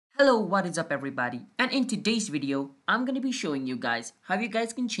Hello, what is up everybody? And in today's video, I'm going to be showing you guys how you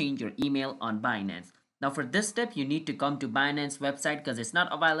guys can change your email on Binance. Now for this step, you need to come to Binance website because it's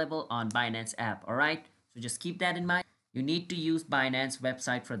not available on Binance app, alright? So just keep that in mind. You need to use Binance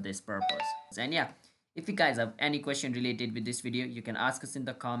website for this purpose. And yeah, if you guys have any question related with this video, you can ask us in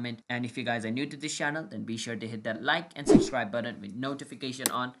the comment. And if you guys are new to this channel, then be sure to hit that like and subscribe button with notification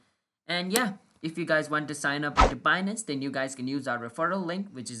on. And yeah, if you guys want to sign up to Binance, then you guys can use our referral link,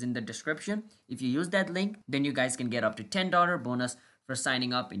 which is in the description. If you use that link, then you guys can get up to $10 bonus for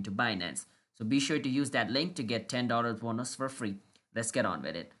signing up into Binance. So be sure to use that link to get $10 bonus for free. Let's get on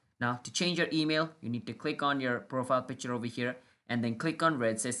with it. Now, to change your email, you need to click on your profile picture over here and then click on where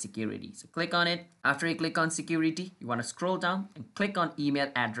it says security. So click on it. After you click on security, you want to scroll down and click on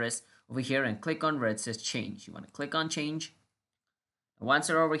email address over here and click on where it says change. You want to click on change. Once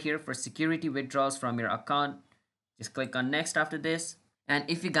you're over here for security withdrawals from your account, just click on next after this. And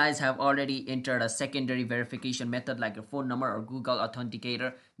if you guys have already entered a secondary verification method like your phone number or Google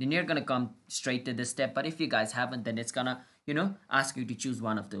Authenticator, then you're gonna come straight to this step. But if you guys haven't, then it's gonna, ask you to choose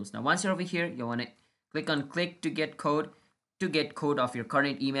one of those. Now, once you're over here, you wanna click on click to get code of your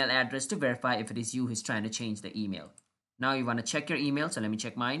current email address to verify if it is you who's trying to change the email. Now you wanna check your email, so let me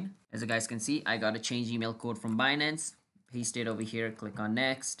check mine. As you guys can see, I got a change email code from Binance. Paste it over here, click on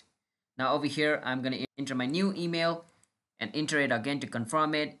next. Now over here, I'm going to enter my new email and enter it again to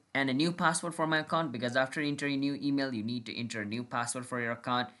confirm it, and a new password for my account, because after entering a new email, you need to enter a new password for your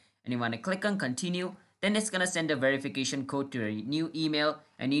account. And you want to click on continue. Then it's going to send a verification code to your new email,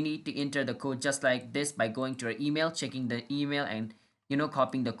 and you need to enter the code just like this by going to your email, checking the email, and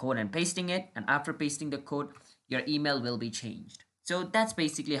copying the code and pasting it. And after pasting the code, your email will be changed. So that's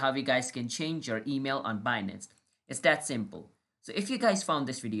basically how you guys can change your email on Binance. It's that simple. So if you guys found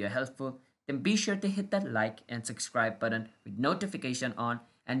this video helpful, then be sure to hit that like and subscribe button with notification on,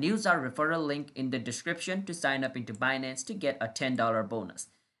 and use our referral link in the description to sign up into Binance to get a $10 bonus.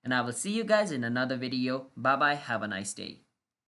 And I will see you guys in another video. Bye bye. Have a nice day.